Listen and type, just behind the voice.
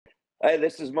Hey,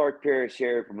 this is Mark Parrish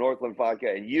here from Northland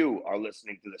Vodka, and you are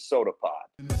listening to the Soda Pod.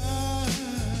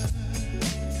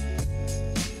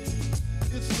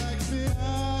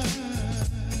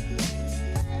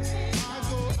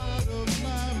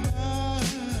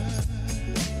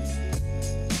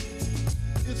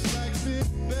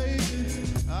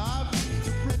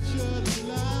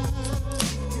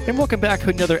 And welcome back to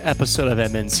another episode of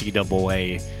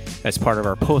MNCAA. As part of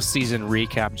our postseason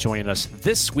recap, joining us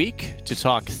this week to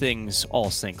talk things all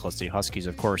St. Cloud State Huskies.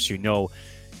 Of course, you know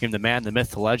him, the man, the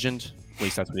myth, the legend. At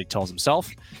least that's what he tells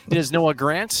himself. It is Noah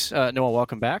Grant. Noah,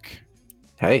 welcome back.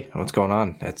 Hey, what's going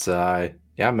on? It's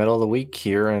middle of the week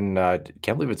here, and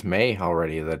can't believe it's May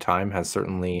already. The time has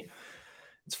certainly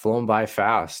it's flown by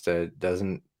fast. It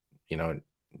doesn't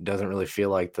really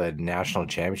feel like the national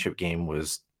championship game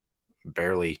was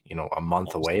barely a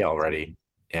month away already.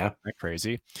 Yeah, not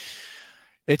crazy.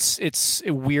 It's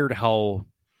weird how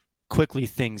quickly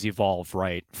things evolve,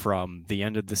 right? From the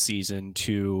end of the season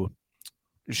to,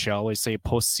 shall we say,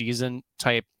 postseason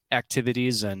type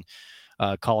activities, and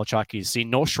college hockey is seen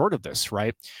no short of this,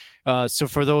 right? So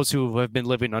for those who have been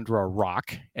living under a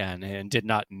rock and did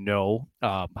not know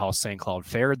how St. Cloud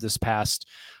fared this past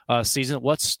season,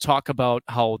 let's talk about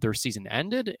how their season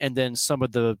ended and then some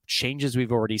of the changes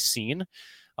we've already seen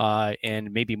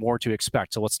and maybe more to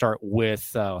expect. So let's start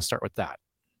with that.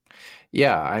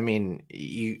 Yeah, I mean,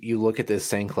 you look at this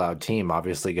St. Cloud team,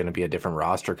 obviously going to be a different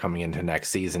roster coming into next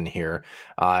season here.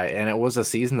 And it was a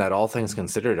season that, all things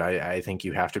considered, I think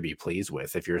you have to be pleased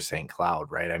with if you're St. Cloud,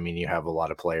 right? I mean, you have a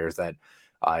lot of players that,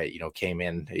 came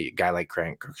in, a guy like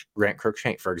Grant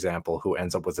Cruikshank, for example, who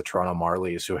ends up with the Toronto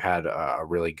Marlies, who had a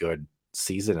really good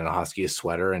season in a Huskies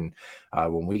sweater. And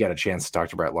when we got a chance to talk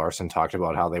to Brett Larson, talked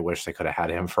about how they wish they could have had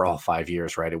him for all 5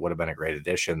 years, right? It would have been a great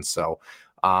addition. So,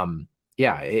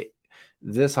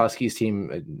 this Huskies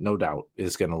team, no doubt,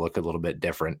 is going to look a little bit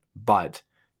different, but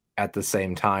at the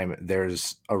same time,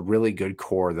 there's a really good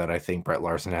core that I think Brett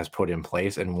Larson has put in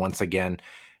place, and once again,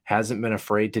 hasn't been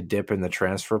afraid to dip in the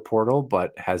transfer portal,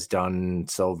 but has done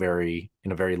so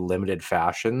in a very limited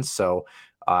fashion. So,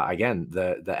 again,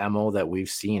 the MO that we've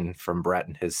seen from Brett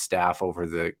and his staff over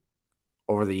the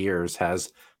years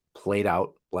has played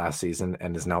out last season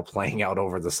and is now playing out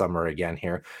over the summer again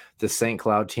here. The St.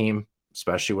 Cloud team,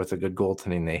 especially with the good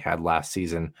goaltending they had last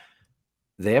season,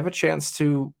 they have a chance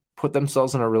to put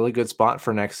themselves in a really good spot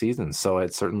for next season. So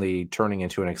it's certainly turning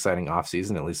into an exciting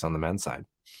offseason, at least on the men's side.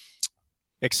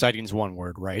 Exciting is one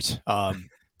word, right?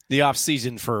 The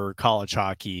offseason for college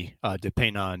hockey,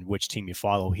 depending on which team you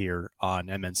follow here on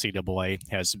MNCAA,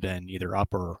 has been either up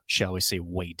or, shall we say,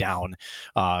 way down.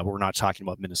 We're not talking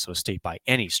about Minnesota State by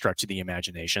any stretch of the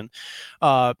imagination.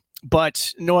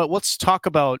 But Noah, let's talk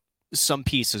about some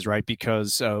pieces, right?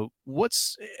 Because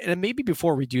and maybe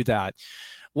before we do that,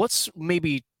 let's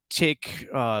maybe take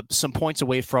some points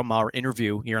away from our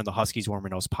interview here on the Huskies Warmer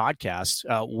Nose podcast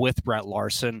with Brett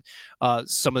Larson.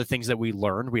 Some of the things that we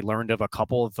learned of a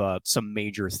couple of some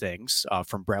major things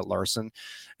from Brett Larson,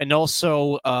 and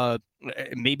also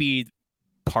maybe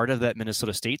part of that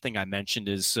Minnesota State thing I mentioned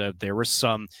is there was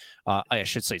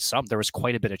there was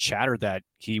quite a bit of chatter that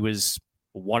he was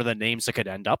one of the names that could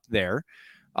end up there.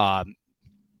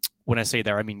 When I say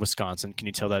there, I mean Wisconsin. Can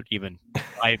you tell that even?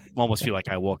 I almost feel like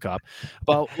I woke up.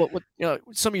 But what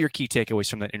some of your key takeaways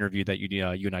from that interview that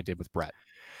you and I did with Brett?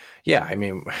 Yeah, I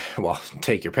mean, well,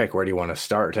 take your pick. Where do you want to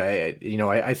start?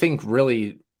 I think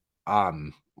really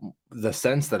the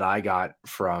sense that I got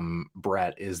from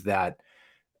Brett is that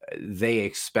they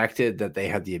expected that they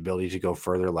had the ability to go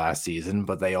further last season,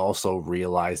 but they also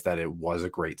realized that it was a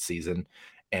great season,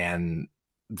 and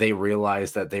they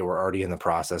realized that they were already in the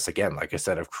process, again, like I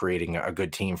said, of creating a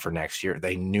good team for next year.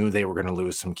 They knew they were going to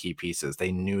lose some key pieces.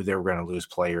 They knew they were going to lose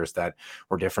players that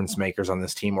were difference makers on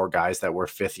this team, or guys that were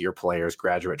fifth-year players,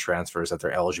 graduate transfers, that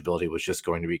their eligibility was just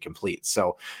going to be complete.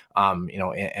 So, and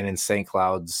in St.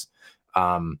 Cloud's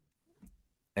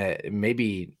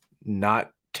maybe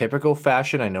not typical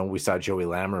fashion, I know we saw Joey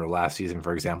Lammer last season,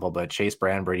 for example, but Chase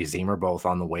Brand, Brady Zemer, both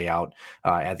on the way out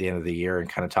at the end of the year, and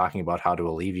kind of talking about how to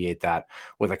alleviate that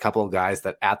with a couple of guys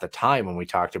that at the time when we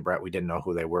talked to Brett, we didn't know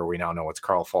who they were. We now know it's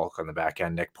Carl Falk on the back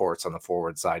end, Nick Ports on the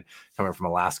forward side, coming from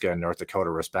Alaska and North Dakota,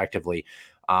 respectively.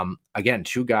 Again,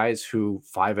 two guys who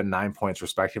 5 and 9 points,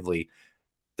 respectively.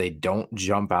 They don't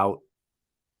jump out,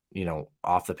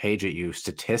 off the page at you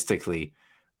statistically,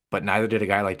 but neither did a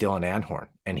guy like Dylan Anhorn.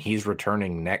 And he's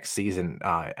returning next season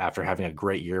after having a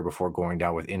great year before going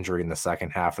down with injury in the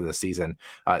second half of the season.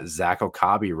 Zach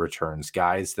Okabe returns,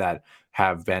 guys that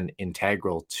have been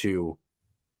integral to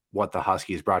what the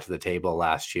Huskies brought to the table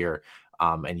last year.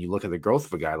 And you look at the growth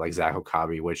of a guy like Zach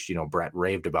Okabe, which, Brett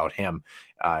raved about him,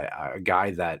 a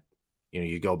guy that,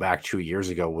 you go back 2 years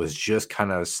ago was just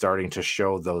kind of starting to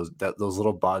show those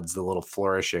little buds, the little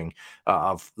flourishing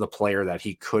of the player that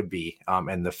he could be,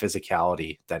 and the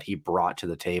physicality that he brought to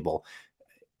the table.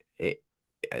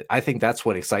 I think that's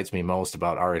what excites me most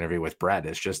about our interview with Brett.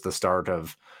 Is just the start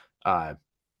of a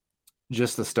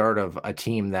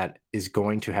team that is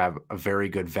going to have a very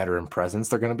good veteran presence.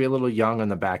 They're going to be a little young on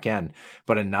the back end,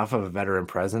 but enough of a veteran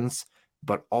presence,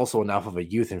 but also enough of a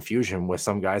youth infusion with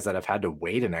some guys that have had to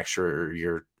wait an extra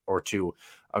year or two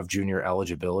of junior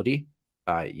eligibility.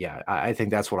 I think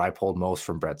that's what I pulled most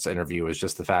from Brett's interview, is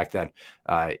just the fact that,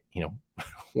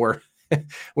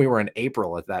 we were in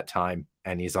April at that time,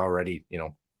 and he's already,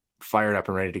 fired up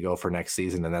and ready to go for next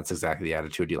season. And that's exactly the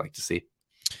attitude you like to see.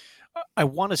 I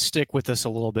want to stick with this a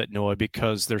little bit, Noah,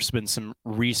 because there's been some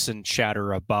recent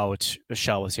chatter about,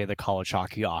 shall we say, the college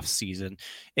hockey off season,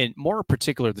 and more in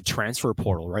particular, the transfer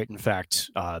portal, right? In fact,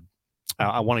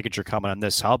 I want to get your comment on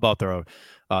this. How about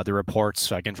the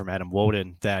reports, again, from Adam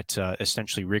Woden, that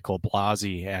essentially Rico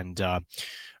Blasi and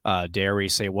Derry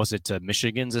say, was it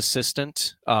Michigan's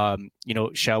assistant,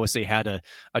 shall we say, had a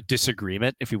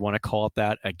disagreement, if you want to call it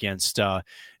that, against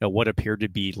what appeared to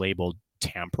be labeled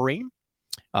tampering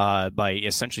by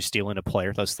essentially stealing a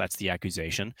player. That's the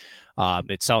accusation.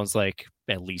 It sounds like,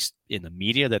 at least in the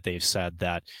media, that they've said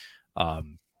that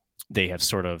they have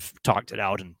sort of talked it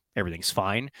out and everything's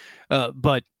fine.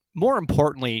 But more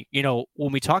importantly,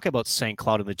 when we talk about St.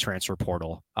 Cloud in the transfer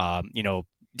portal, Dylan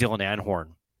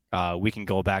Anhorn, we can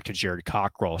go back to Jared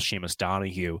Cockrell, Seamus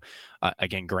Donahue,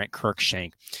 again, Grant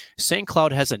Kirkshank. St.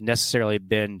 Cloud hasn't necessarily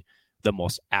been the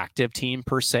most active team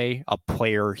per se. A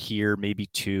player here, maybe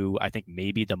two. I think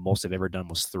maybe the most they've ever done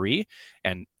was three.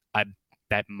 And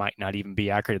that might not even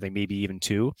be accurate. I think maybe even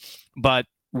two. But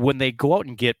when they go out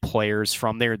and get players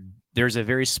from there, there's a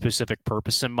very specific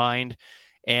purpose in mind.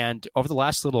 And over the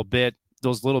last little bit,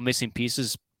 those little missing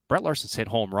pieces, Brett Larson's hit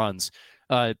home runs.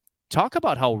 Talk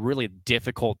about how really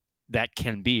difficult that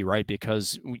can be, right?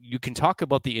 Because you can talk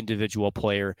about the individual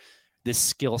player, this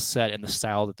skill set and the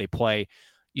style that they play.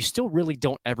 You still really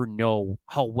don't ever know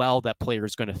how well that player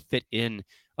is going to fit in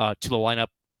to the lineup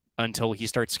until he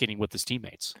starts skating with his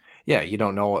teammates. Yeah, you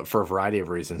don't know it for a variety of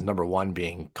reasons. Number one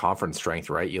being conference strength,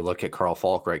 right? You look at Carl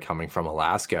Falk, right, coming from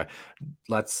Alaska.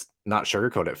 Let's not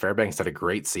sugarcoat it. Fairbanks had a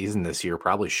great season this year,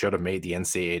 probably should have made the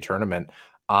NCAA tournament.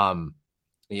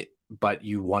 But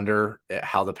you wonder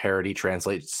how the parity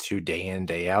translates to day in,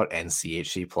 day out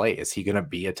NCHC play. Is he going to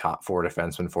be a top four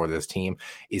defenseman for this team?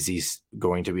 Is he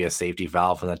going to be a safety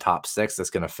valve in the top six that's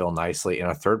going to fill nicely in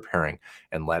a third pairing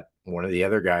and let one of the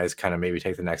other guys kind of maybe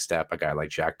take the next step? A guy like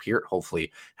Jack Peart,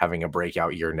 hopefully having a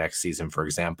breakout year next season, for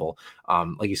example.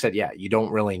 Like you said, you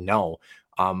don't really know.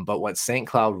 But what St.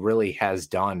 Cloud really has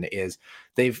done is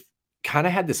they've kind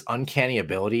of had this uncanny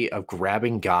ability of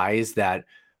grabbing guys that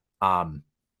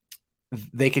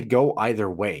they could go either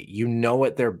way.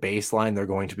 At their baseline, they're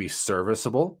going to be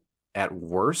serviceable at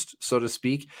worst, so to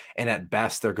speak. And at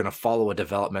best, they're going to follow a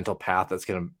developmental path that's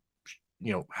going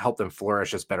to, help them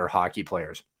flourish as better hockey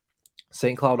players.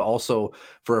 St. Cloud also,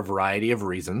 for a variety of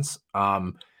reasons,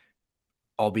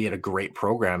 albeit a great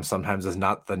program, sometimes is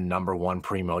not the number one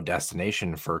primo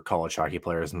destination for college hockey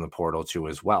players in the portal too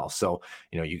as well. So,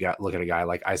 look at a guy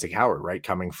like Isaac Howard, right?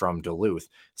 Coming from Duluth,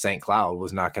 St. Cloud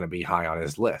was not going to be high on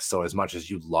his list. So as much as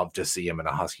you'd love to see him in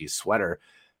a Huskies sweater,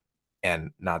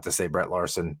 and not to say Brett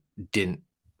Larson didn't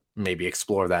maybe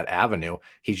explore that avenue,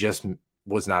 he just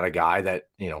was not a guy that,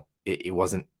 it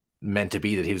wasn't meant to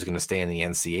be that he was going to stay in the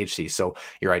NCHC. So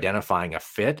you're identifying a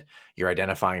fit, you're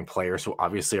identifying players who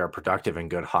obviously are productive and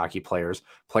good hockey players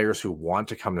who want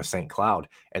to come to St. Cloud,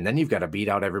 and then you've got to beat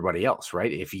out everybody else,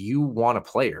 right? If you want a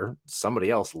player,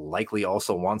 somebody else likely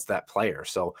also wants that player.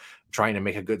 So trying to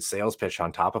make a good sales pitch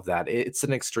on top of that, it's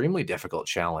an extremely difficult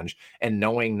challenge. And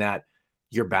knowing that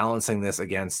you're balancing this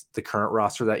against the current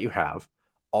roster that you have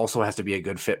also has to be a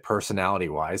good fit personality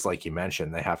wise. Like you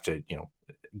mentioned, they have to,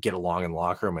 get along in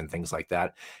locker room and things like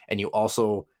that. And you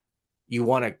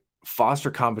want to foster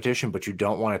competition, but you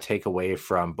don't want to take away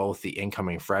from both the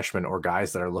incoming freshmen or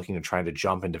guys that are looking to try to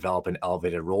jump and develop in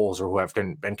elevated roles, or who have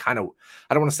been kind of,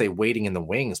 I don't want to say waiting in the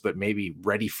wings, but maybe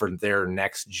ready for their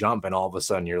next jump. And all of a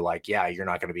sudden you're like, you're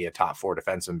not going to be a top four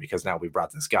defenseman because now we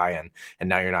brought this guy in, and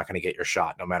now you're not going to get your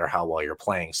shot no matter how well you're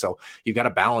playing. So you've got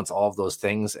to balance all of those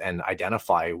things and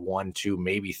identify one, two,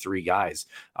 maybe three guys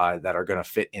that are going to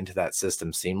fit into that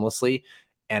system seamlessly.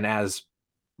 And as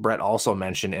Brett also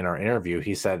mentioned in our interview,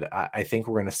 he said, I think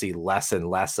we're going to see less and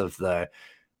less of the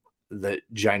the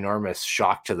ginormous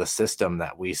shock to the system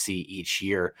that we see each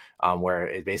year, where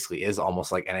it basically is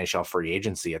almost like NHL free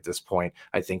agency at this point.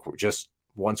 I think we're just,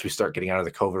 once we start getting out of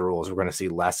the COVID rules, we're going to see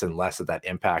less and less of that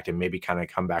impact and maybe kind of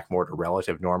come back more to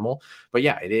relative normal. But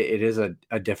yeah, it is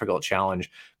a difficult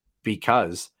challenge,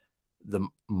 because the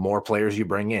more players you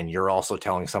bring in, you're also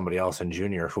telling somebody else in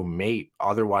junior who may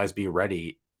otherwise be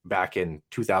ready back in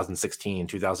 2016,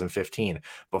 2015,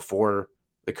 before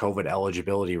the COVID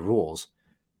eligibility rules,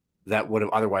 that would have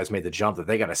otherwise made the jump, that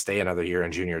they got to stay another year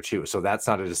in junior too. So that's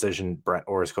not a decision Brett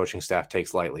or his coaching staff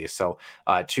takes lightly. So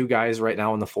 2 guys right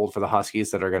now in the fold for the Huskies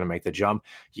that are going to make the jump.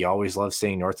 You always love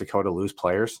seeing North Dakota lose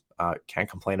players. Can't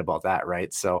complain about that,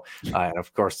 right? So, and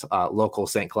of course, local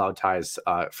St. Cloud ties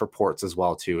for Ports as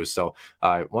well too. So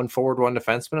 1 forward, 1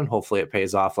 defenseman, and hopefully it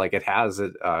pays off like it has.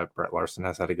 Brett Larson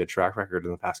has had a good track record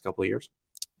in the past couple of years.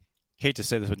 Hate to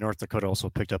say this, but North Dakota also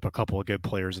picked up a couple of good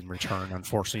players in return,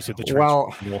 unfortunately. So the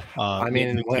Well, I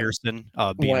mean, Pearson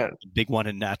being a big one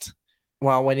in net.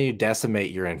 Well, when you decimate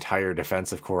your entire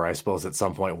defensive core, I suppose at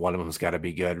some point one of them's got to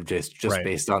be good, just Right.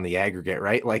 based on the aggregate,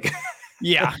 right? Like,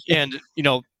 yeah, and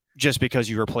just because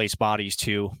you replace bodies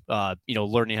too,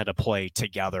 learning how to play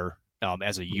together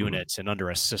as a unit and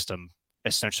under a system,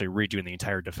 essentially redoing the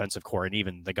entire defensive core, and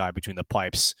even the guy between the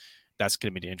pipes, that's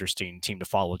going to be an interesting team to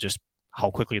follow. Just how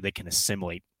quickly they can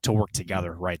assimilate to work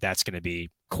together, right? That's going to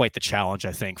be quite the challenge,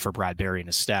 I think, for Brad Berry and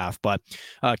his staff. But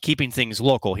keeping things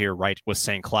local here, right, with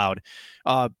St. Cloud.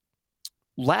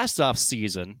 Last off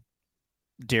season,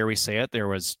 dare we say it, there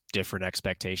was different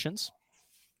expectations,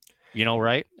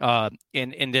 right? And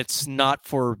it's not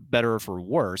for better or for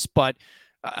worse, but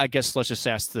I guess let's just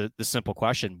ask the simple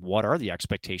question: what are the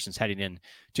expectations heading in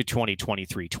to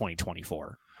 2023,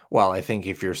 2024? Well, I think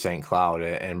if you're St. Cloud,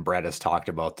 and Brett has talked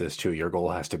about this too, your goal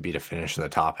has to be to finish in the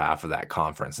top half of that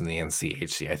conference in the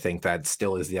NCHC. I think that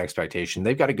still is the expectation.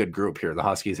 They've got a good group here. The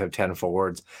Huskies have 10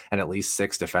 forwards and at least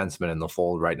 6 defensemen in the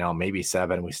fold right now, maybe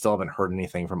 7. We still haven't heard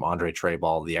anything from Andre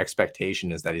Treyball. The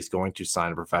expectation is that he's going to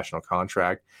sign a professional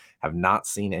contract. Have not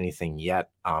seen anything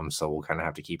yet, so we'll kind of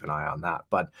have to keep an eye on that.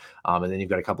 But and then you've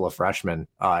got a couple of freshmen,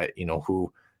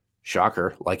 who,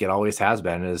 shocker, like it always has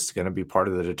been, is going to be part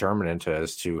of the determinant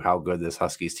as to how good this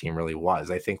Huskies team really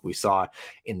was. I think we saw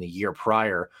in the year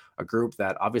prior a group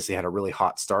that obviously had a really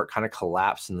hot start kind of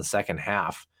collapsed in the second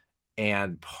half.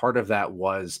 And part of that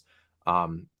was,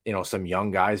 some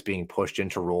young guys being pushed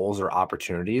into roles or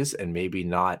opportunities, and maybe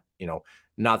not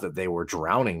that they were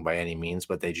drowning by any means,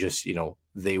 but they just,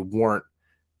 they weren't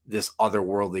this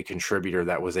otherworldly contributor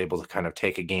that was able to kind of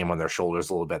take a game on their shoulders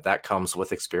a little bit. That comes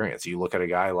with experience. You look at a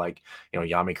guy like,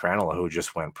 Yami Krannila, who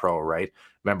just went pro, right?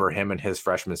 Remember him in his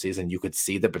freshman season, you could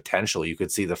see the potential, you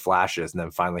could see the flashes. And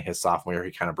then finally his sophomore year,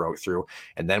 he kind of broke through.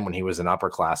 And then when he was an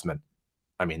upperclassman,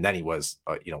 then he was,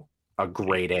 a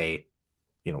grade A,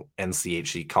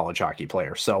 NCHC college hockey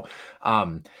player. So,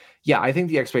 I think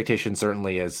the expectation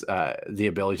certainly is the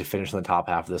ability to finish in the top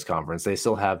half of this conference. They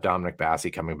still have Dominic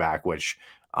Bassey coming back, which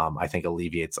I think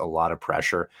alleviates a lot of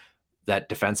pressure. That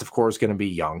defensive core is going to be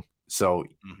young, so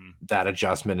that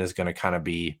adjustment is going to kind of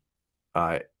be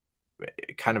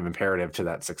kind of imperative to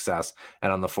that success.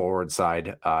 And on the forward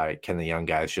side, can the young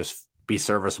guys just be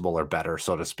serviceable or better,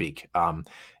 so to speak,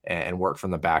 and work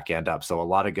from the back end up? So a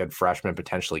lot of good freshmen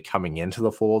potentially coming into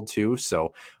the fold too.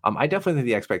 So I definitely think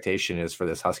the expectation is for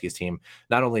this Huskies team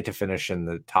not only to finish in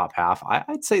the top half,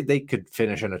 I'd say they could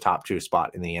finish in a top 2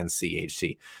 spot in the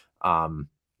NCHC. I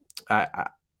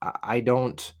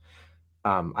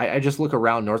just look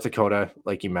around North Dakota,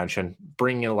 like you mentioned,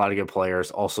 bringing in a lot of good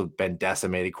players, also been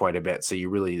decimated quite a bit. So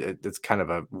it's kind of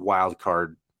a wild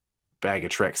card bag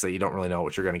of tricks that you don't really know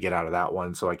what you're going to get out of that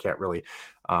one. So I can't really,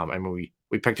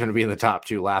 we picked him to be in the top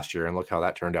 2 last year, and look how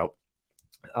that turned out.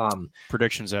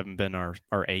 Predictions haven't been our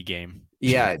A game.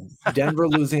 Yeah. Denver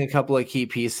losing a couple of key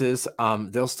pieces.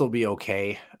 They'll still be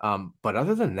okay. But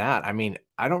other than that,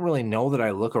 I don't really know that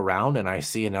I look around and I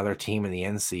see another team in the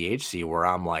NCHC where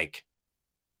I'm like,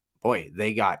 boy,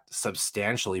 they got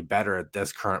substantially better at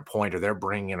this current point, or they're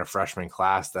bringing in a freshman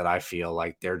class that I feel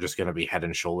like they're just going to be head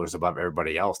and shoulders above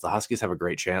everybody else. The Huskies have a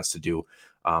great chance to do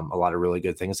a lot of really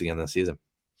good things again this season.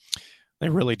 They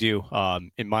really do.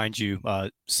 And mind you,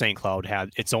 St. Cloud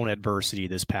had its own adversity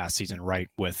this past season, right,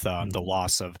 with the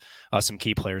loss of some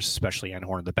key players, especially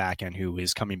Anhorn in the back end, who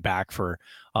is coming back for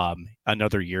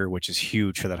another year, which is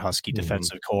huge for that Husky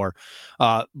defensive core.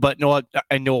 But no,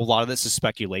 I know a lot of this is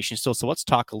speculation still. So let's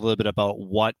talk a little bit about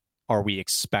what are we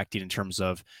expecting in terms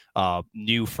of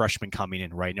new freshmen coming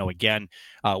in right now. Again,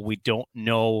 we don't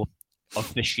know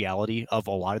officiality of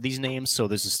a lot of these names, so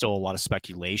this is still a lot of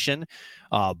speculation.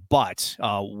 But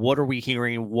what are we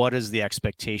hearing? What is the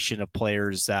expectation of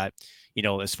players that,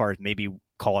 as far as maybe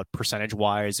call it percentage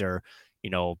wise, or,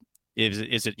 is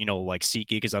it, like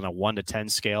SeatGeek is on a 1 to 10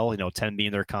 scale, 10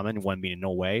 being they're coming, 1 being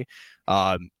no way,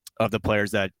 of the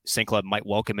players that St. Cloud might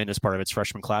welcome in as part of its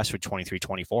freshman class for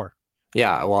 23-24?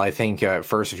 Yeah, well, I think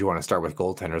first, if you want to start with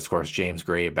goaltenders, of course, James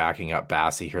Gray backing up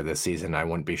Bassey here this season. I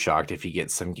wouldn't be shocked if he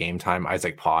gets some game time.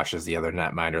 Isaac Posh is the other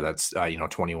netminder that's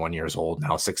 21 years old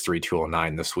now, 6'3",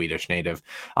 209, the Swedish native.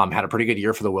 Had a pretty good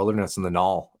year for the Wilderness in the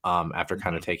Null after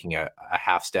kind of taking a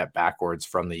half step backwards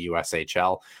from the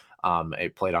USHL.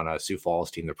 It played on a Sioux Falls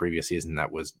team the previous season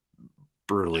that was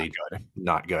brutally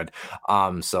not good.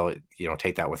 So,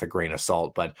 take that with a grain of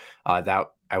salt. But that,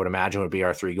 I would imagine, would be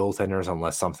our 3 goaltenders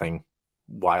unless something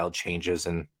wild changes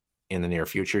in the near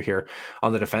future here.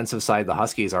 On the defensive side, the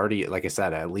Huskies already, like I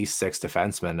said, at least 6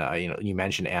 defensemen. You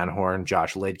mentioned Anhorn,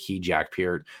 Josh Lidkey, Jack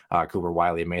Peart, Cooper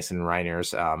Wiley, Mason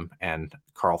Reiners, and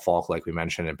Carl Falk, like we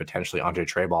mentioned, and potentially Andre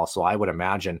Treball. So I would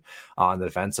imagine on the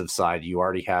defensive side, you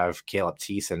already have Caleb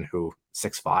Thiessen, who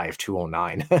 6'5",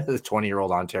 209, the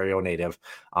 20-year-old Ontario native,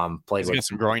 played with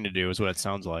some growing to do is what it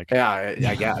sounds like. Yeah,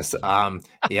 I guess.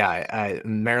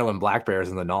 Maryland Black Bears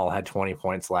in the Null had 20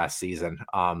 points last season.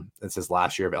 It's his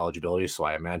last year of eligibility, so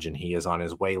I imagine he is on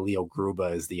his way. Leo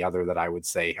Gruba is the other that I would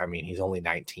say. I mean, he's only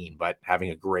 19, but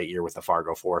having a great year with the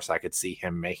Fargo Force, I could see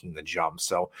him making the jump.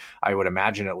 So I would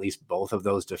imagine at least both of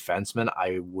those defensemen.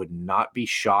 I would not be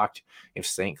shocked if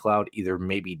St. Cloud either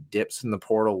maybe dips in the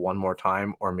portal one more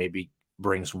time or maybe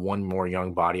brings one more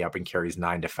young body up and carries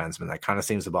 9 defensemen. That kind of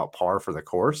seems about par for the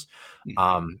course.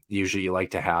 Usually you like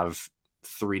to have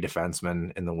 3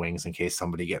 defensemen in the wings in case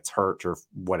somebody gets hurt or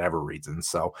whatever reason.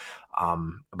 So,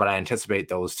 but I anticipate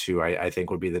those 2, I think,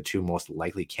 would be the 2 most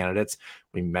likely candidates.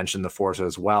 We mentioned the Force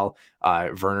as well.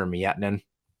 Werner Miettinen,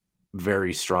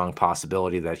 very strong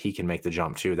possibility that he can make the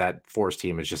jump too. That Force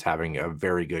team is just having a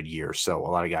very good year. So a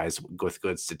lot of guys with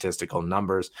good statistical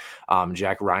numbers.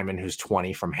 Jack Ryman, who's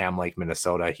 20 from Ham Lake,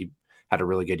 Minnesota. He had a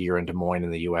really good year in Des Moines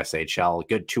in the USHL.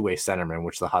 Good 2-way centerman,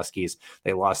 which the Huskies,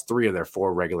 they lost 3 of their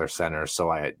 4 regular centers.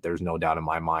 So there's no doubt in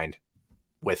my mind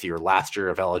with your last year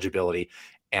of eligibility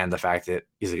and the fact that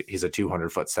he's a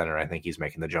 200-foot center, I think he's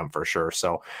making the jump for sure.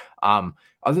 So other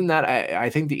than that, I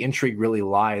think the intrigue really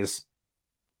lies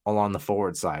along the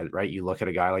forward side, right? You look at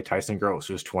a guy like Tyson Gross,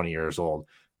 who's 20 years old,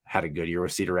 had a good year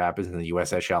with Cedar Rapids in the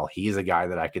USHL. He's a guy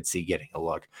that I could see getting a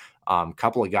look.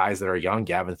 Couple of guys that are young,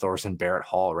 Gavin Thorson, Barrett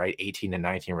Hall, right? 18 and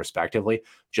 19 respectively.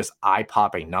 Just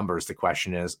eye-popping numbers. The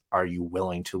question is, are you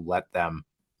willing to let them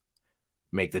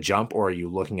make the jump, or are you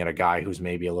looking at a guy who's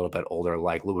maybe a little bit older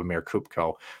like Lubomir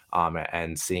Kupko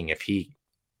and seeing if he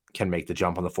can make the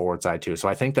jump on the forward side too? So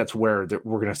I think that's where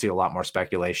we're going to see a lot more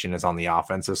speculation is on the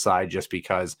offensive side, just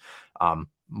because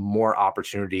more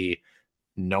opportunity,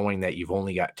 knowing that you've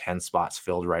only got 10 spots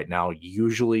filled right now.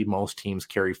 Usually most teams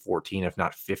carry 14, if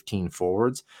not 15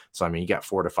 forwards. So, I mean, you got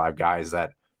 4 to 5 guys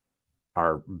that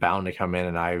are bound to come in,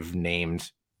 and I've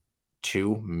named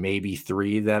 2, maybe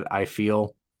 3 that I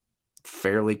feel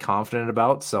fairly confident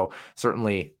about. So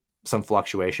certainly some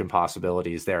fluctuation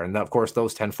possibilities there. And of course,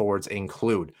 those 10 forwards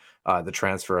include the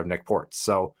transfer of Nick Ports.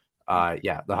 So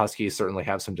the Huskies certainly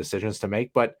have some decisions to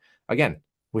make. But again,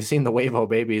 we've seen the Wavo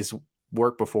babies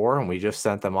work before, and we just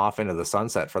sent them off into the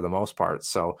sunset for the most part.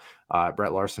 So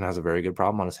Brett Larson has a very good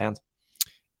problem on his hands.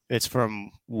 It's from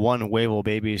one Wavo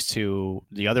babies to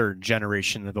the other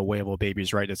generation of the Wavo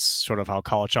babies, right? It's sort of how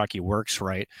college hockey works,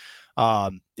 right?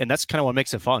 And that's kind of what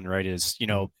makes it fun, right? Is,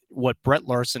 what Brett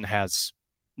Larson has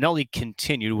not only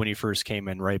continued when he first came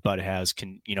in, right, but has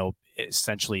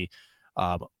essentially,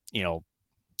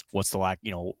 what's the lack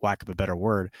of a better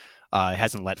word,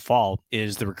 hasn't let fall,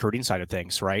 is the recruiting side of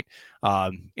things, right?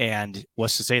 And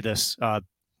what's to say this,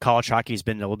 college hockey has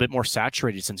been a little bit more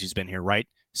saturated since he's been here, right?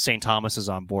 St. Thomas is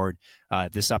on board.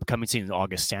 This upcoming season,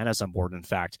 Augustana is on board. In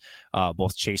fact,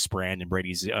 both Chase Brand and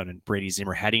Brady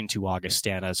Zimmer heading to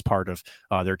Augustana as part of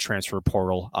their transfer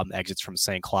portal exits from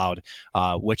St. Cloud,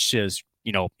 which is,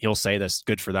 he'll say this,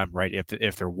 good for them, right?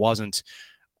 If there wasn't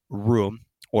room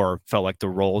or felt like the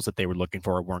roles that they were looking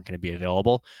for weren't going to be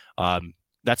available,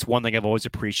 that's one thing I've always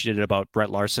appreciated about Brett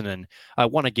Larson. And I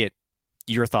want to get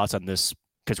your thoughts on this,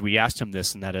 because we asked him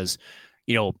this, and that is,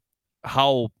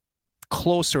 how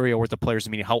close are you with the players,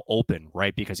 meaning how open,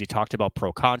 right? Because he talked about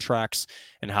pro contracts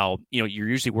and how, you're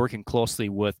usually working closely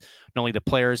with not only the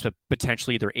players, but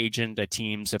potentially their agent, the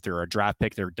teams, if they're a draft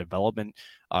pick, their development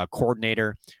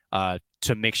coordinator,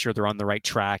 to make sure they're on the right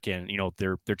track and,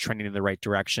 they're trending in the right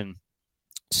direction.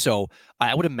 So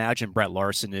I would imagine Brett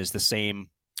Larson is the same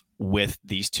with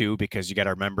these two, because you got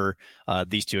to remember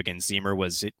these two, again, Zemer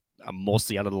was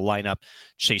mostly out of the lineup.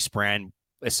 Chase Brand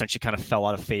essentially kind of fell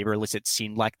out of favor. At least it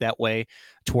seemed like that way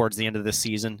towards the end of the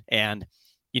season. And,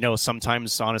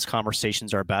 sometimes honest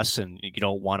conversations are best, and you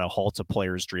don't want to halt a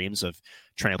player's dreams of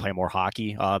trying to play more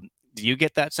hockey. Do you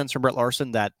get that sense from Brett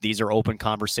Larson that these are open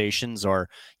conversations, or,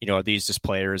 are these just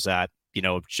players that,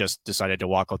 just decided to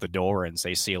walk out the door and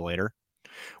say, see you later?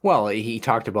 Well, he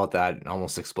talked about that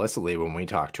almost explicitly when we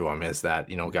talked to him, is that,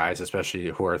 guys, especially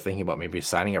who are thinking about maybe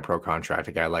signing a pro contract,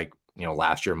 a guy like,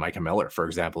 last year, Micah Miller, for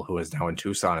example, who is now in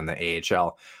Tucson in the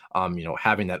AHL,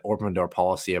 having that open door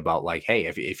policy about like, hey,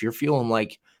 if you're feeling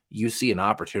like you see an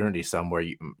opportunity somewhere,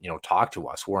 talk to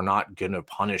us. We're not going to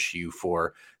punish you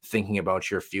for thinking about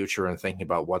your future and thinking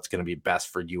about what's going to be best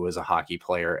for you as a hockey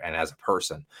player and as a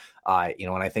person. And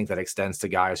I think that extends to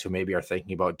guys who maybe are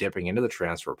thinking about dipping into the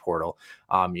transfer portal.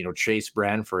 Chase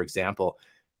Brand, for example,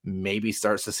 maybe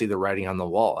starts to see the writing on the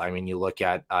wall. I mean, you look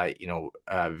at,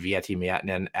 Vieti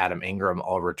Mietinen, Adam Ingram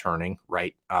all returning,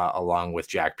 right, along with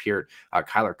Jack Peart,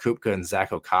 Kyler Kupka and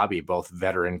Zach Okabe, both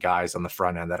veteran guys on the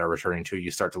front end that are returning too.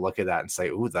 You start to look at that and say,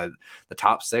 ooh, the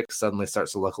top six suddenly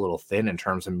starts to look a little thin in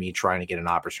terms of me trying to get an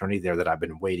opportunity there that I've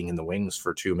been waiting in the wings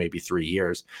for 2, maybe 3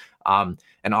 years. And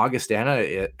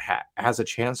Augustana has a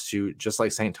chance to, just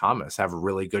like St. Thomas, have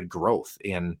really good growth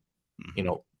in,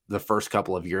 the first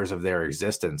couple of years of their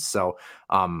existence. So,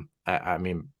 I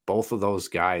mean, both of those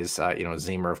guys,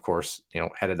 Zemer, of course,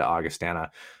 headed to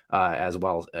Augustana as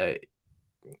well.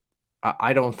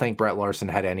 I don't think Brett Larson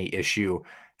had any issue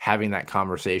having that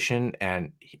conversation,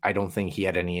 and I don't think he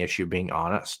had any issue being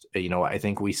honest. I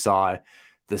think we saw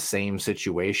the same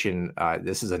situation.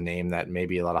 This is a name that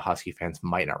maybe a lot of Husky fans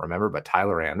might not remember, but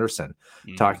Tyler Anderson,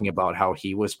 talking about how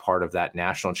he was part of that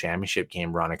national championship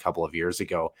game run a couple of years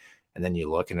ago. And then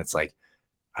you look and it's like,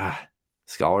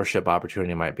 scholarship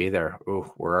opportunity might be there.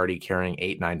 Ooh, we're already carrying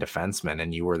 8, 9 defensemen,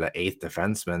 and you were the 8th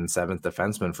defenseman, 7th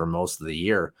defenseman for most of the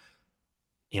year.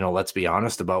 Let's be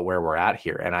honest about where we're at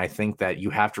here. And I think that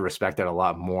you have to respect that a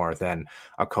lot more than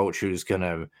a coach who's going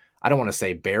to, I don't want to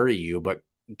say bury you, but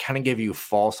kind of give you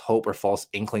false hope or false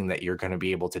inkling that you're going to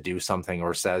be able to do something,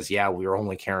 or says, yeah, we were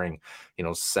only carrying,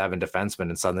 7 defensemen,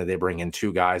 and suddenly they bring in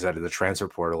 2 guys out of the transfer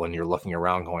portal, and you're looking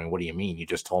around going, what do you mean? You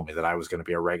just told me that I was going to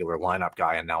be a regular lineup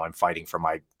guy, and now I'm fighting for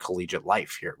my collegiate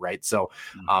life here, right? So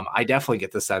I definitely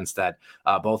get the sense that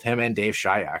both him and Dave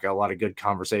Shayak, a lot of good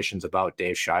conversations about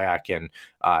Dave Shayak and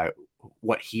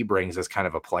what he brings as kind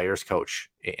of a player's coach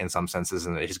in some senses,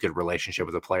 and his good relationship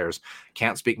with the players.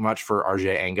 Can't speak much for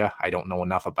RJ Enga. I don't know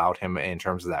enough about him in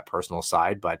terms of that personal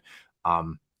side, but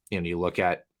you look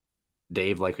at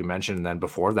Dave, like we mentioned, and then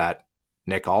before that,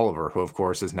 Nick Oliver, who of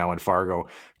course is now in Fargo,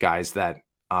 guys that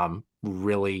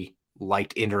really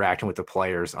liked interacting with the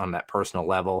players on that personal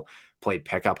level, played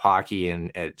pickup hockey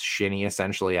and at shinny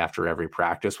essentially after every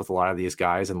practice with a lot of these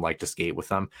guys and liked to skate with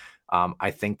them. I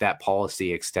think that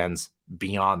policy extends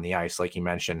beyond the ice, like you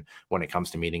mentioned, when it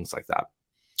comes to meetings like that.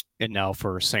 And now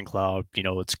for St. Cloud,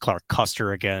 it's Clark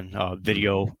Custer again,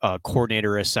 video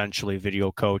coordinator, essentially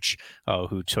video coach,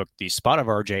 who took the spot of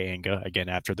RJ Enga again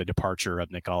after the departure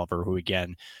of Nick Oliver, who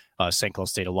again, St. Cloud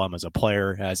State alum as a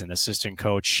player, as an assistant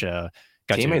coach.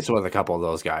 Teammates with a couple of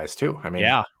those guys too. I mean,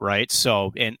 yeah, right.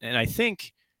 So, and I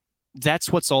think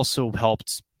that's what's also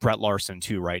helped Brett Larson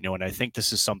too, right? And I think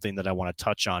this is something that I want to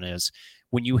touch on is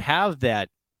when you have that,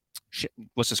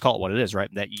 let's just call it what it is, right?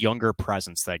 That younger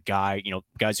presence, that guy,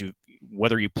 guys who,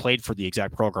 whether you played for the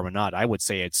exact program or not, I would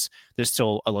say there's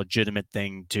still a legitimate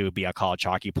thing to be a college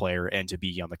hockey player and to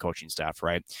be on the coaching staff,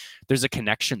 right? There's a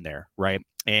connection there, right?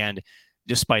 And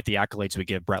despite the accolades we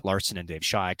give Brett Larson and Dave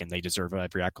Shayak, and they deserve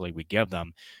every accolade we give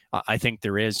them, I think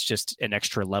there is just an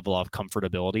extra level of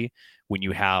comfortability when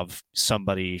you have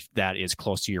somebody that is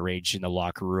close to your age in the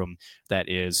locker room that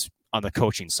is on the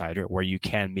coaching side, where you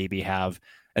can maybe have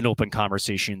an open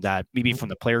conversation that maybe from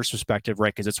the player's perspective,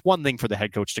 right? Because it's one thing for the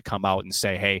head coach to come out and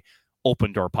say, hey,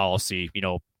 open door policy,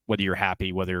 whether you're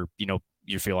happy, whether,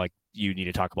 you feel like you need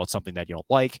to talk about something that you don't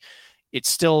like. It's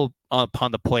still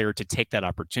upon the player to take that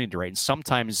opportunity, right? And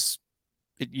sometimes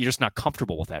you're just not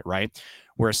comfortable with that, right?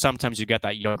 Whereas sometimes you get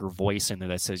that younger voice in there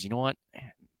that says, you know what,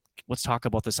 let's talk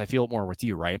about this. I feel more with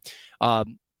you, right?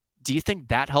 Do you think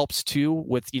that helps too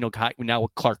with, now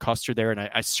with Clark Custer there? And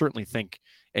I certainly think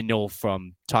and know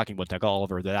from talking with Nick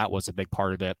Oliver that was a big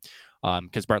part of it.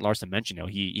 Because Brett Larson mentioned,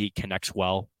 he connects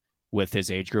well with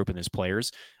his age group and his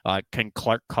players. Can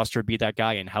Clark Custer be that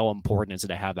guy, and how important is it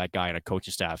to have that guy on a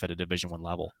coaching staff at a Division I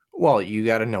level? Well, you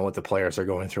got to know what the players are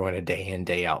going through on a day in,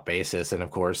 day out basis. And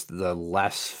of course, the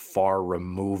less far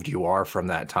removed you are from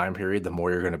that time period, the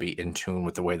more you're going to be in tune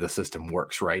with the way the system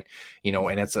works, right?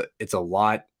 And it's a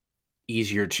lot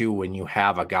easier too when you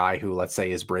have a guy who, let's say,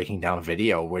 is breaking down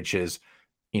video, which is,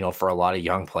 for a lot of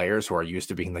young players who are used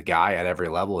to being the guy at every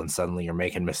level, and suddenly you're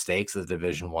making mistakes at the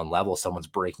Division I level, someone's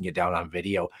breaking it down on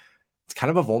video. It's kind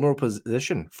of a vulnerable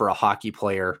position for a hockey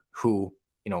player who,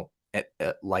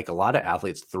 like a lot of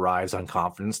athletes, thrives on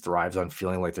confidence, thrives on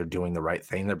feeling like they're doing the right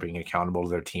thing. They're being accountable to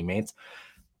their teammates.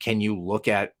 Can you look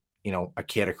at, a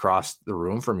kid across the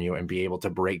room from you and be able to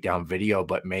break down video,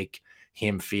 but make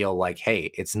him feel like,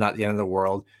 hey, it's not the end of the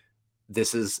world.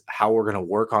 This is how we're going to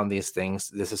work on these things.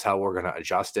 This is how we're going to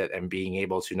adjust it. And being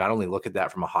able to not only look at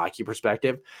that from a hockey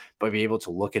perspective, but be able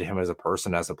to look at him as a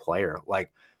person, as a player.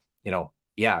 Like,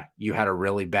 yeah, you had a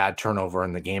really bad turnover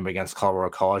in the game against Colorado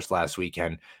College last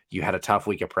weekend. You had a tough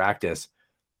week of practice.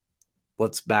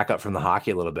 Let's back up from the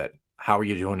hockey a little bit. How are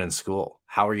you doing in school?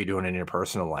 How are you doing in your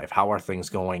personal life? How are things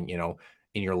going,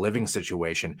 in your living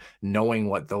situation? Knowing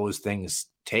what those things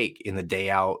take in the day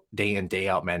in, day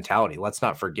out mentality. Let's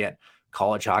not forget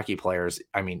college hockey players.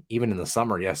 I mean, even in the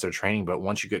summer, yes, they're training, but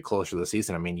once you get closer to the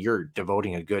season, I mean, you're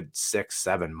devoting a good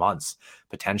 6-7 months,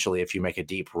 potentially, if you make a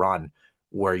deep run,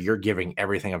 where you're giving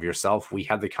everything of yourself. We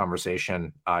had the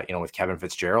conversation, with Kevin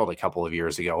Fitzgerald a couple of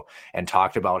years ago, and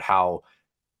talked about how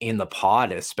in the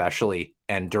pod, especially,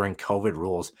 and during COVID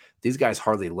rules, these guys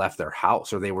hardly left their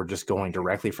house, or they were just going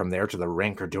directly from there to the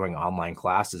rink or doing online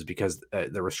classes because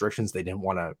the restrictions, they didn't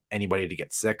want anybody to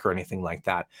get sick or anything like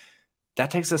that.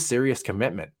 That takes a serious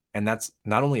commitment. And that's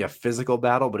not only a physical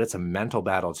battle, but it's a mental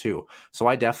battle too. So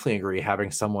I definitely agree,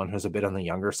 having someone who's a bit on the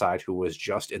younger side, who was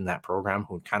just in that program,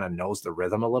 who kind of knows the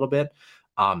rhythm a little bit.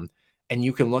 And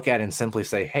you can look at it and simply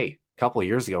say, hey, a couple of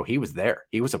years ago, he was there.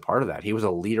 He was a part of that. He was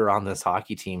a leader on this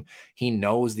hockey team. He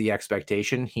knows the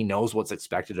expectation. He knows what's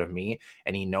expected of me,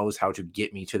 and he knows how to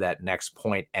get me to that next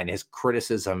point. And his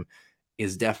criticism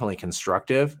is definitely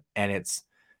constructive. And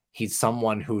he's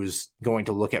someone who's going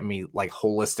to look at me like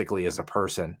holistically as a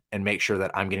person and make sure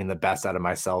that I'm getting the best out of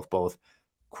myself, both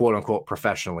quote unquote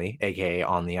professionally, AKA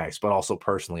on the ice, but also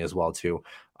personally as well too.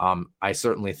 I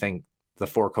certainly think the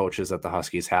 4 coaches that the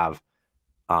Huskies have,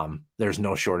 there's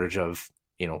no shortage of,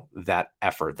 that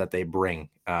effort that they bring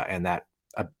and that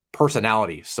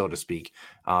personality, so to speak,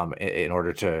 in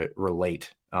order to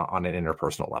relate on an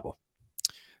interpersonal level.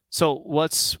 So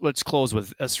let's close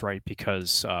with this, right?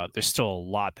 Because there's still a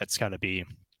lot that's got to be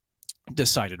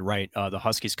decided, right? The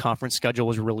Huskies conference schedule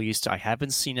was released. I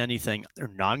haven't seen anything. They're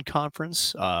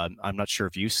non-conference. I'm not sure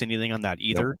if you've seen anything on that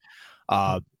either.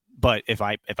 Nope. But if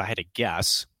I had to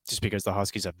guess, just because the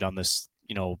Huskies have done this,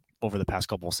 over the past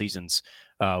couple of seasons,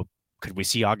 could we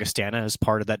see Augustana as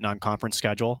part of that non-conference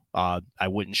schedule? I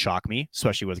wouldn't shock me,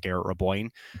 especially with Garrett Raboyne,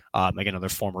 again, another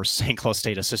former St. Cloud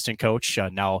State assistant coach,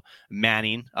 now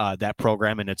manning that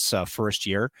program in its first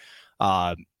year.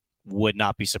 Would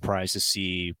not be surprised to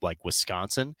see like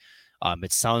Wisconsin.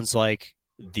 It sounds like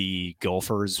the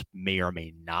Gophers may or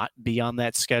may not be on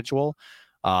that schedule.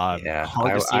 Hard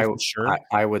to say for sure.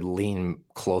 I would lean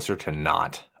closer to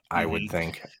not. I would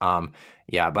think.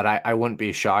 But I wouldn't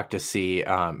be shocked to see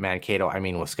Mankato. I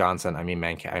mean, Wisconsin. I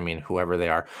mean, whoever they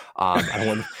are.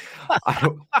 I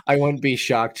wouldn't be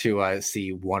shocked to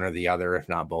see one or the other, if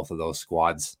not both of those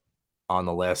squads on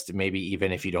the list. Maybe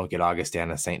even if you don't get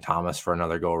Augustana, St. Thomas for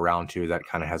another go around too. That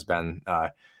kind of has been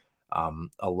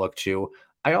a look to.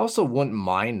 I also wouldn't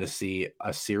mind to see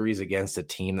a series against a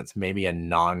team that's maybe a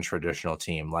non-traditional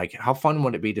team. Like, how fun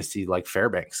would it be to see like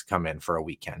Fairbanks come in for a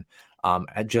weekend? And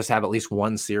just have at least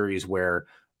one series where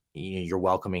you're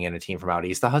welcoming in a team from out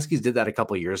east. The Huskies did that a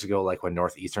couple of years ago, like when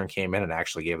Northeastern came in and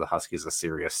actually gave the Huskies a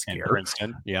serious scare. And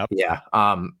Princeton, yeah.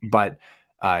 But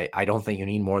I don't think you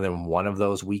need more than one of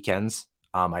those weekends.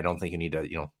 I don't think you need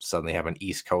to, suddenly have an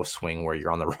East Coast swing where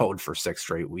you're on the road for 6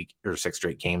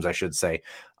 straight games, I should say.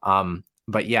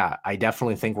 But yeah, I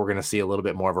definitely think we're going to see a little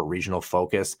bit more of a regional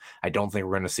focus. I don't think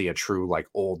we're going to see a true like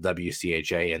old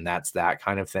WCHA and that's that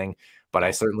kind of thing. But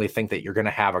I certainly think that you're going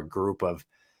to have a group of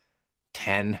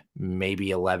 10,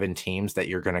 maybe 11 teams that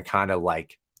you're going to kind of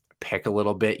like pick a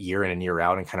little bit year in and year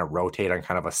out and kind of rotate on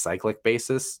kind of a cyclic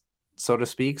basis, so to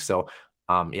speak. So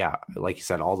like you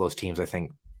said, all those teams, I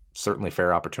think certainly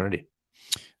fair opportunity.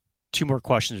 2 more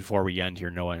questions before we end here,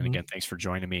 Noah. And again, thanks for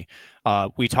joining me.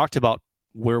 We talked about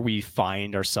where we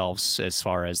find ourselves as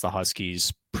far as the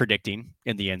Huskies predicting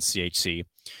in the NCHC.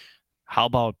 How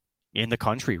about in the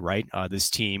country, right? This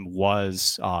team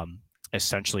was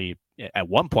essentially at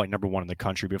one point number one in the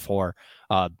country before,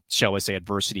 shall we say,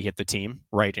 adversity hit the team,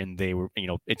 right? And they were,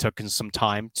 it took some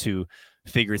time to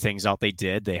figure things out. They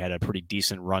did. They had a pretty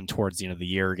decent run towards the end of the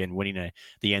year, again, winning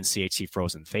the NCHC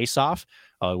Frozen Faceoff,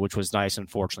 which was nice.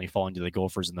 Unfortunately, falling to the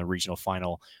Gophers in the regional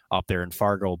final up there in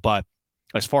Fargo. But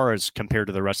as far as compared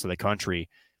to the rest of the country,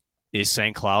 is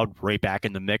St. Cloud right back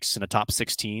in the mix in a top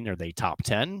 16? Are they top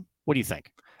 10? What do you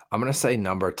think? I'm going to say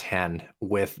number 10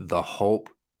 with the hope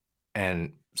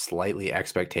and slightly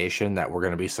expectation that we're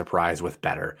going to be surprised with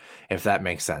better, if that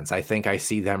makes sense. I think I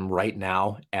see them right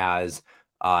now as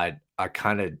a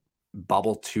kind of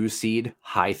bubble 2 seed,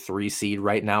 high 3 seed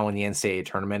right now in the NCAA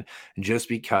tournament, just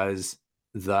because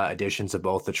the additions of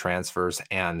both the transfers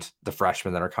and the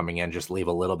freshmen that are coming in just leave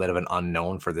a little bit of an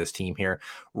unknown for this team here.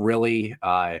 Really,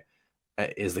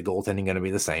 is the goaltending going to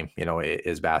be the same?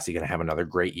 Is Bassey going to have another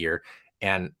great year?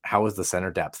 And how is the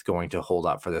center depth going to hold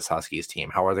up for this Huskies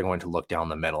team? How are they going to look down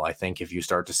the middle? I think if you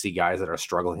start to see guys that are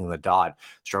struggling in the dot,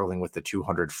 struggling with the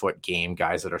 200-foot game,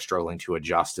 guys that are struggling to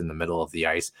adjust in the middle of the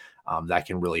ice, that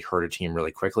can really hurt a team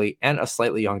really quickly, and a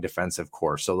slightly young defensive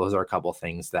core. So those are a couple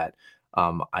things that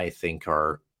I think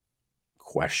are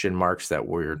question marks that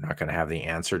we're not going to have the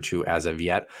answer to as of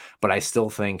yet. But I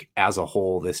still think as a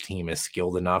whole, this team is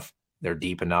skilled enough. They're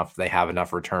deep enough. They have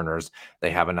enough returners. They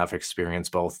have enough experience,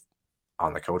 both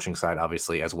on the coaching side,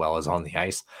 obviously, as well as on the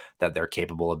ice, that they're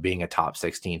capable of being a top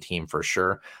 16 team for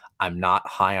sure. I'm not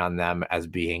high on them as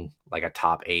being like a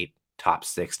top 8, top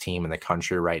 6 team in the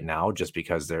country right now, just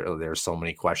because there's so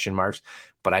many question marks.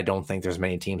 But I don't think there's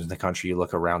many teams in the country you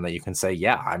look around that you can say,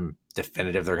 yeah, I'm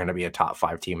definitive they're going to be a top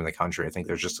 5 team in the country. I think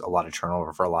there's just a lot of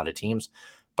turnover for a lot of teams,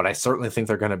 but I certainly think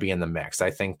they're going to be in the mix.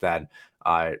 I think that,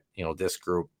 this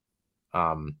group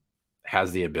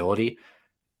has the ability.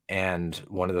 And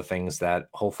one of the things that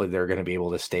hopefully they're going to be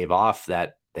able to stave off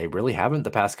that they really haven't the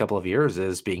past couple of years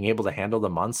is being able to handle the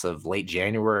months of late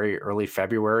January, early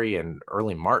February, and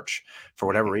early March. For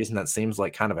whatever reason, that seems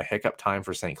like kind of a hiccup time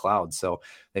for St. Cloud. So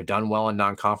they've done well in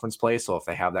non-conference play. So if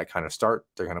they have that kind of start,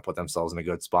 they're going to put themselves in a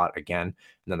good spot again. And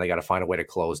then they got to find a way to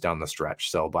close down the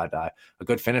stretch. So, but a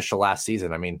good finish to last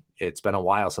season. I mean, it's been a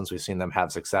while since we've seen them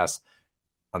have success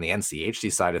on the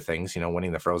NCHC side of things,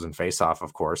 winning the Frozen Faceoff,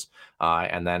 of course.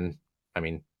 And then,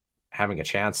 having a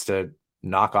chance to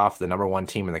knock off the number 1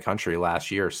 team in the country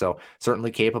last year. So certainly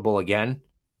capable again.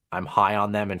 I'm high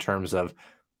on them in terms of,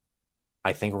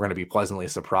 I think we're going to be pleasantly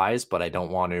surprised, but I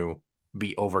don't want to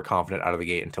be overconfident out of the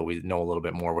gate until we know a little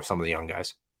bit more with some of the young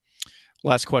guys.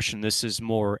 Last question. This is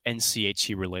more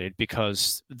NCHC related,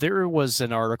 because there was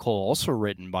an article also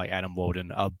written by Adam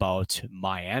Woden about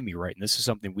Miami, right? And this is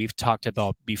something we've talked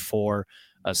about before.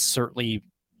 Certainly,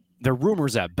 they're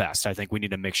rumors at best. I think we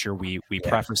need to make sure we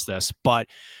preface this. But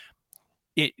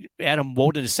Adam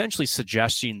Woden essentially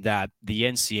suggesting that the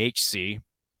NCHC,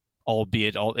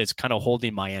 albeit it's kind of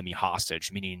holding Miami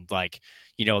hostage, meaning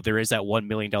there is that $1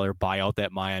 million buyout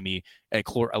that Miami,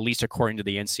 at least according to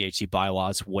the NCHC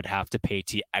bylaws, would have to pay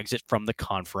to exit from the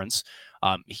conference.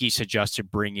 He suggested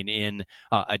bringing in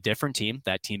a different team,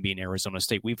 that team being Arizona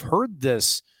State. We've heard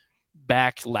this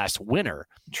back last winter.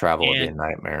 Travel would be a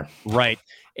nightmare. Right.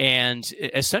 And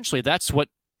essentially that's what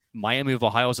Miami of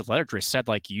Ohio's athletic director said,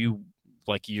 the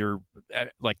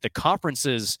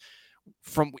conferences,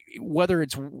 from whether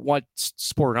it's what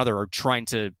sport or another, are trying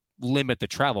to limit the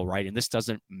travel, right? And this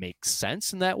doesn't make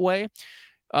sense in that way.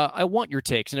 I want your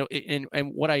takes. And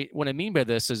what I mean by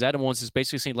this is Adam Owens is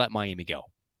basically saying let Miami go.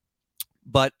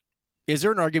 But is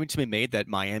there an argument to be made that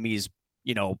Miami's,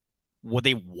 would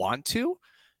they want to?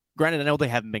 Granted, I know they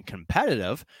haven't been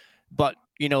competitive, but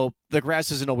the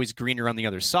grass isn't always greener on the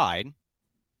other side.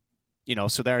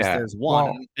 So there's one.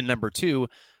 Well, and number two,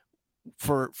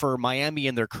 for Miami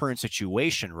in their current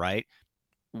situation, right?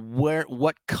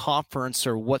 What conference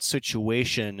or what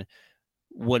situation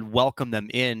would welcome them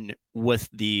in with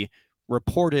the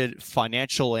reported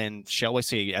financial and, shall we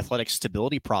say, athletic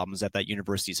stability problems that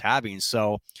university is having?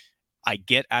 So I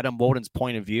get Adam Woden's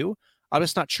point of view. I'm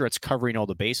just not sure it's covering all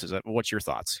the bases. What's your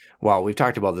thoughts? Well, we've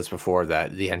talked about this before,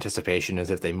 that the anticipation is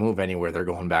if they move anywhere, they're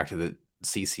going back to the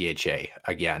CCHA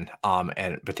again.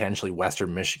 And potentially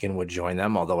Western Michigan would join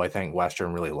them, although I think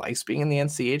Western really likes being in the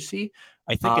NCHC.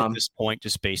 I think at this point,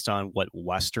 just based on what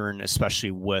Western,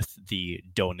 especially with the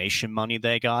donation money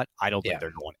they got, I don't think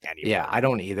they're going anywhere. Yeah, I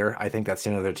don't either. I think that's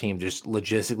another team just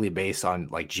logistically based on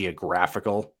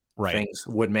geographical things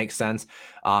would make sense.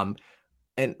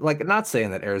 And not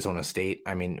saying that Arizona State,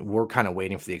 we're kind of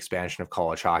waiting for the expansion of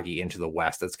college hockey into the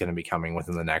West that's going to be coming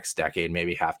within the next decade,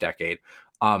 maybe half decade.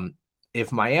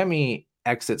 If Miami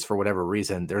exits for whatever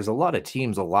reason, there's a lot of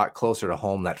teams a lot closer to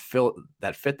home that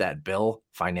fit that bill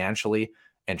financially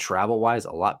and travel-wise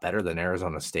a lot better than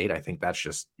Arizona State. I think that's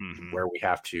just Mhm. where we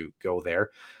have to go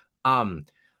there.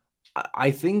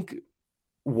 I think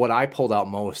what I pulled out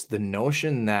most, the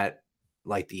notion that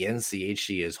like the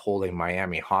NCHC is holding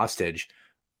Miami hostage,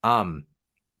 um,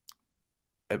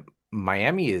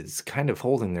 Miami is kind of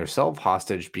holding themselves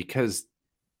hostage because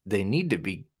they need to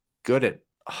be good at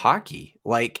hockey.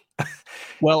 Like,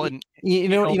 Well, and you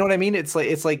know what I mean? It's like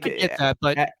I get that,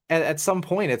 but at some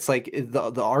point, it's like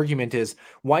the argument is,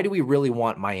 why do we really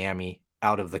want Miami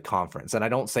out of the conference? And I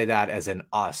don't say that as in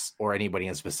us or anybody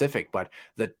in specific, but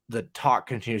the talk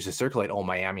continues to circulate. Oh,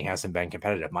 Miami hasn't been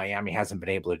competitive. Miami hasn't been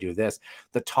able to do this.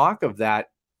 The talk of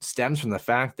that stems from the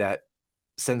fact that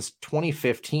since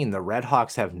 2015, the Red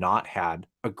Hawks have not had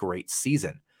a great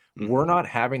season. We're not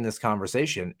having this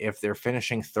conversation if they're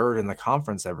finishing third in the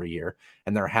conference every year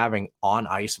and they're having on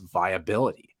ice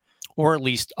viability. or at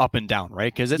least up and down,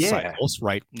 right? Because it's Yeah. cycles,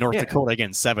 right? North Yeah. Dakota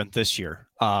again, 7th this year.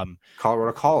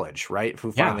 Colorado College, right? Who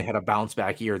Yeah. finally had a bounce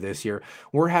back year this year.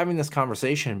 We're having this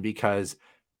conversation because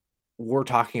we're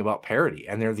talking about parity,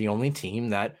 and they're the only team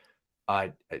that,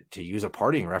 to use a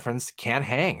partying reference, can't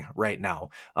hang right now,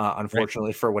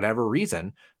 unfortunately, for whatever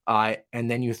reason.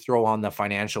 And then you throw on the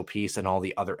financial piece and all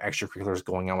the other extracurriculars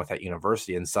going on with that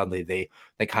university, and suddenly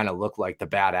they kind of look like the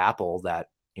bad apple that,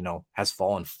 you know, has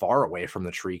fallen far away from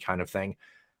the tree kind of thing.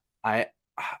 I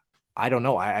I don't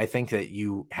know. I think that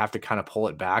you have to kind of pull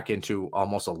it back into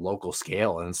almost a local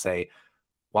scale and say,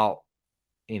 well,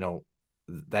 you know,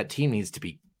 that team needs to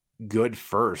be good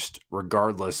first,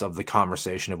 regardless of the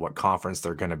conversation of what conference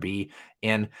they're going to be.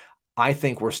 And I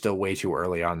think we're still way too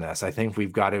early on this. I think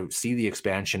we've got to see the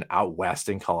expansion out west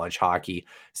in college hockey,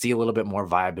 see a little bit more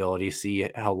viability, see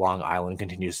how Long Island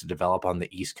continues to develop on the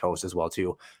East Coast as well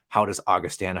too. How does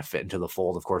Augustana fit into the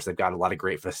fold? Of course, they've got a lot of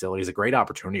great facilities, a great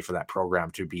opportunity for that program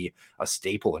to be a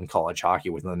staple in college hockey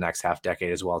within the next half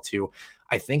decade as well too.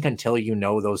 I think until you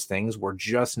know those things, we're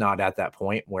just not at that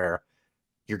point where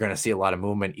you're going to see a lot of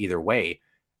movement either way.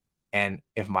 And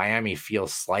if Miami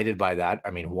feels slighted by that,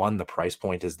 I mean, one, the price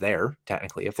point is there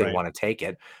technically if they Right. want to take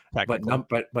it. But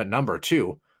Technically. but number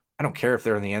two, I don't care if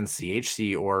they're in the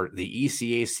NCHC or the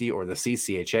ECAC or the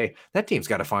CCHA. That team's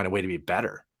got to find a way to be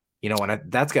better, you know,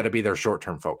 and that's got to be their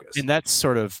short-term focus. And that's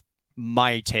sort of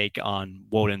my take on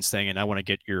Woden's thing. And I want to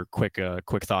get your quick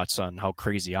thoughts on how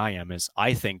crazy I am. Is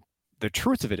I think the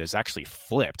truth of it is actually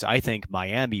flipped. I think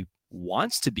Miami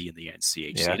wants to be in the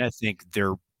NCHC, and I think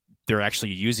they're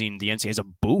actually using the NCAA as a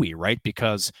buoy, right?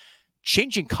 Because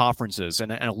changing conferences,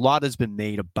 and a lot has been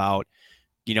made about,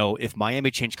 you know, if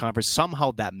Miami changed conference,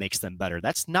 somehow that makes them better.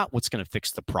 That's not what's going to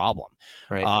fix the problem.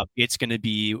 Right. It's going to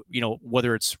be, you know,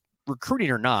 whether it's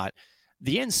recruiting or not,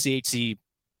 the NCHC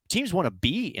teams want to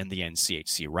be in the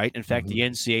NCHC, right? In fact, the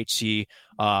NCHC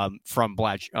from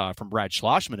Brad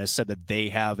Schlossman has said that they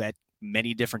have at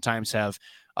many different times have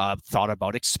thought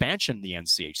about expansion in the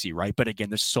NCHC, right? But again,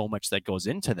 there's so much that goes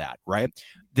into that, right?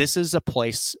 This is a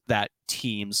place that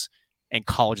teams and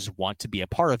colleges want to be a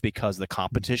part of because the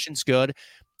competition's good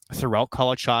throughout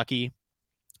college hockey,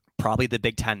 probably the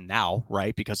Big Ten now,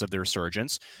 right? Because of their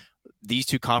resurgence. These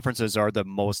two conferences are the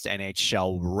most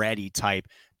NHL ready type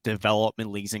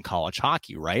development leagues in college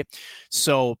hockey, right?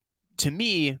 So to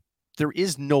me, there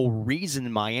is no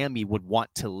reason Miami would want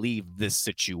to leave this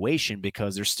situation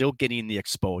because they're still getting the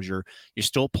exposure. You're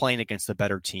still playing against the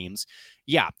better teams.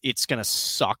 Yeah, it's going to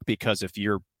suck because if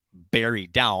you're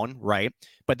buried down, right?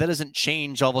 But that doesn't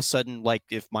change all of a sudden. Like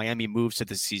if Miami moves to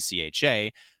the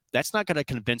CCHA, that's not going to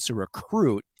convince a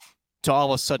recruit to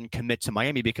all of a sudden commit to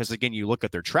Miami because, again, you look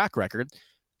at their track record,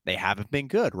 they haven't been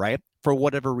good, right? For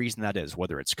whatever reason that is,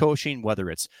 whether it's coaching, whether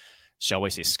it's, shall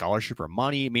we say, scholarship or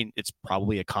money. I mean, it's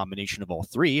probably a combination of all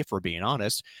three, if we're being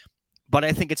honest. But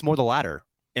I think it's more the latter.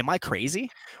 Am I crazy?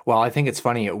 Well, I think it's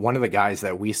funny. One of the guys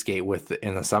that we skate with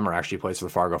in the summer actually plays for the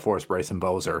Fargo Force, Bryson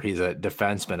Bozer. He's a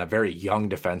defenseman, a very young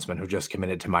defenseman who just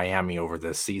committed to Miami over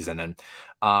this season.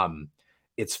 And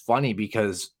it's funny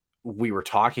because we were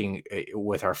talking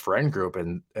with our friend group,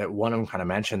 and one of them kind of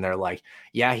mentioned they're like,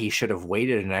 yeah, he should have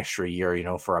waited an extra year, you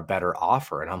know, for a better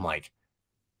offer. And I'm like,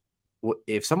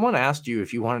 if someone asked you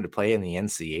if you wanted to play in the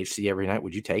NCHC every night,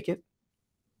 would you take it?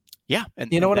 Yeah.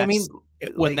 And you know what I mean?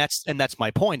 That's my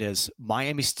point is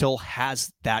Miami still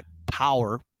has that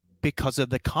power because of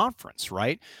the conference,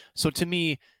 right? So to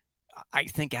me, I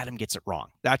think Adam gets it wrong.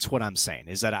 That's what I'm saying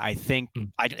is that I think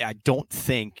I don't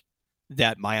think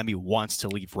that Miami wants to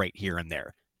leave right here and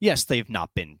there. Yes, they've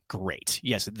not been great.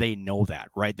 Yes, they know that,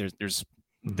 right?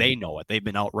 They know it. They've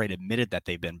been outright admitted that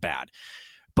they've been bad.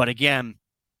 But again,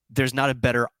 there's not a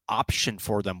better option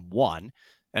for them, one.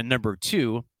 And number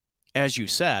two, as you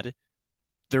said,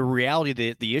 the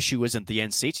reality, the issue isn't the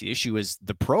NCAA. The issue is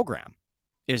the program.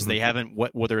 Is they haven't,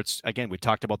 whether it's, again, we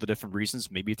talked about the different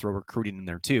reasons, maybe throw recruiting in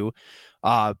there too,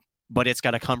 but it's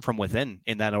got to come from within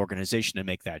in that organization to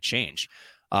make that change.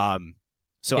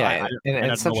 So yeah,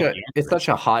 it's such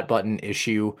a hot button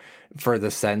issue for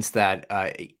the sense that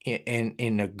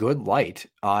in a good light,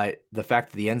 the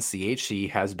fact that the NCHC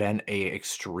has been a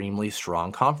extremely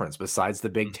strong conference. Besides the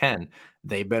Big Ten,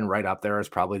 they've been right up there as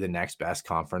probably the next best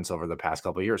conference over the past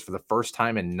couple of years. For the first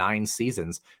time in 9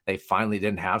 seasons, they finally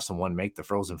didn't have someone make the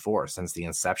Frozen Four since the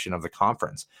inception of the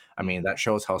conference. I mean, that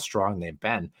shows how strong they've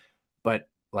been. But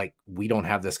like, we don't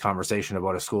have this conversation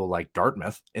about a school like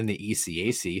Dartmouth in the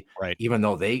ECAC, right? Even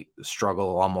though they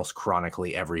struggle almost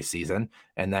chronically every season.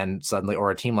 And then suddenly,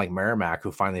 or a team like Merrimack, who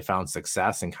finally found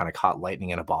success and kind of caught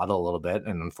lightning in a bottle a little bit,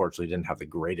 and unfortunately didn't have the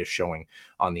greatest showing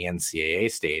on the NCAA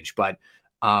stage. But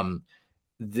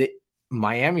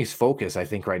Miami's focus, I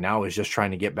think, right now is just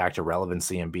trying to get back to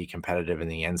relevancy and be competitive in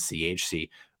the NCHC.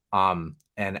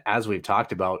 And as we've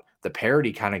talked about, the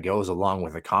parity kind of goes along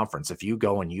with the conference. If you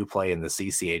go and you play in the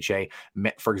CCHA,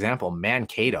 for example,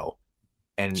 Mankato,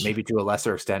 and maybe to a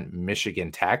lesser extent,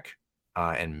 Michigan Tech,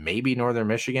 and maybe Northern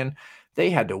Michigan, they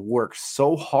had to work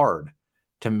so hard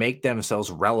to make themselves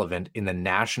relevant in the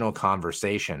national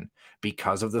conversation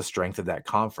because of the strength of that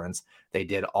conference. They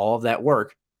did all of that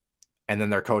work, and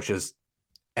then their coaches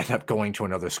end up going to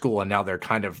another school, and now they're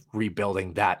kind of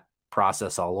rebuilding that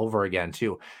process all over again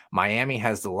too. Miami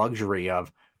has the luxury of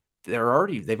they've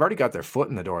already got their foot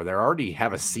in the door. They already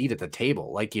have a seat at the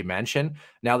table, like you mentioned.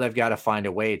 Now they've got to find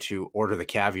a way to order the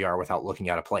caviar without looking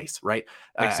out of place, right?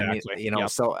 Exactly.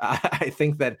 So I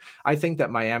think that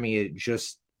Miami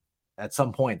just, at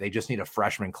some point, they just need a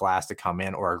freshman class to come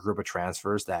in, or a group of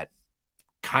transfers that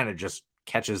kind of just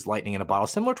catches lightning in a bottle,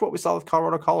 similar to what we saw with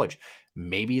Colorado College.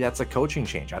 Maybe that's a coaching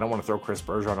change. I don't want to throw Chris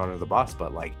Bergeron under the bus,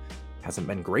 but like, hasn't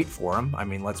been great for him. I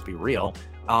mean, let's be real.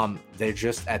 They're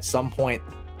just, at some point,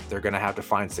 they're going to have to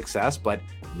find success, but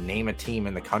name a team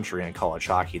in the country in college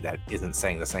hockey that isn't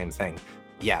saying the same thing.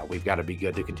 Yeah, we've got to be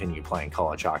good to continue playing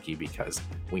college hockey because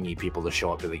we need people to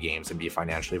show up to the games and be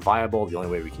financially viable. The only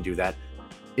way we can do that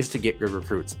is to get good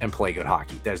recruits and play good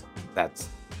hockey. That's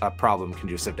a problem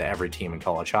conducive to every team in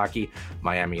college hockey.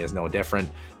 Miami is no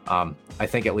different. I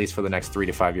think at least for the next 3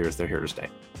 to 5 years, they're here to stay.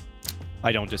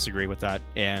 I don't disagree with that.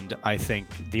 And I think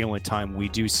the only time we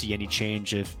do see any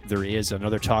change, if there is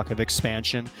another talk of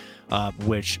expansion,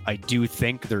 which I do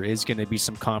think there is going to be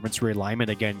some conference realignment.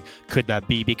 Again, could that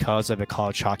be because of a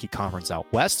college hockey conference out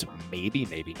west? Maybe,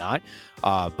 maybe not.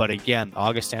 But again,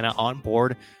 Augustana on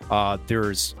board.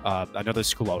 There's another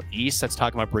school out east that's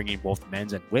talking about bringing both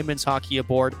men's and women's hockey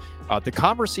aboard. The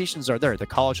conversations are there. The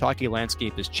college hockey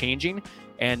landscape is changing.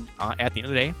 And at the end of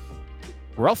the day,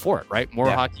 we're all for it, right? More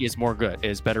hockey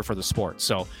is better for the sport.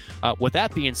 So with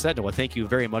that being said, Noah, thank you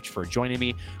very much for joining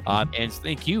me. And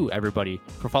thank you, everybody,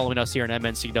 for following us here in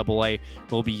MNCAA.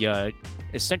 We'll be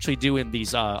essentially doing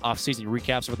these off-season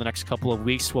recaps over the next couple of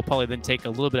weeks. We'll probably then take a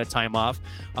little bit of time off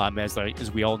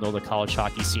as we all know, the college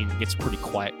hockey scene gets pretty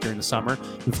quiet during the summer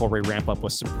before we ramp up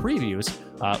with some previews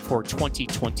for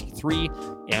 2023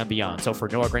 and beyond. So for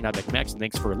Noah Grant, I'm Maxon.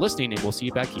 Thanks for listening, and we'll see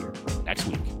you back here next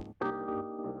week.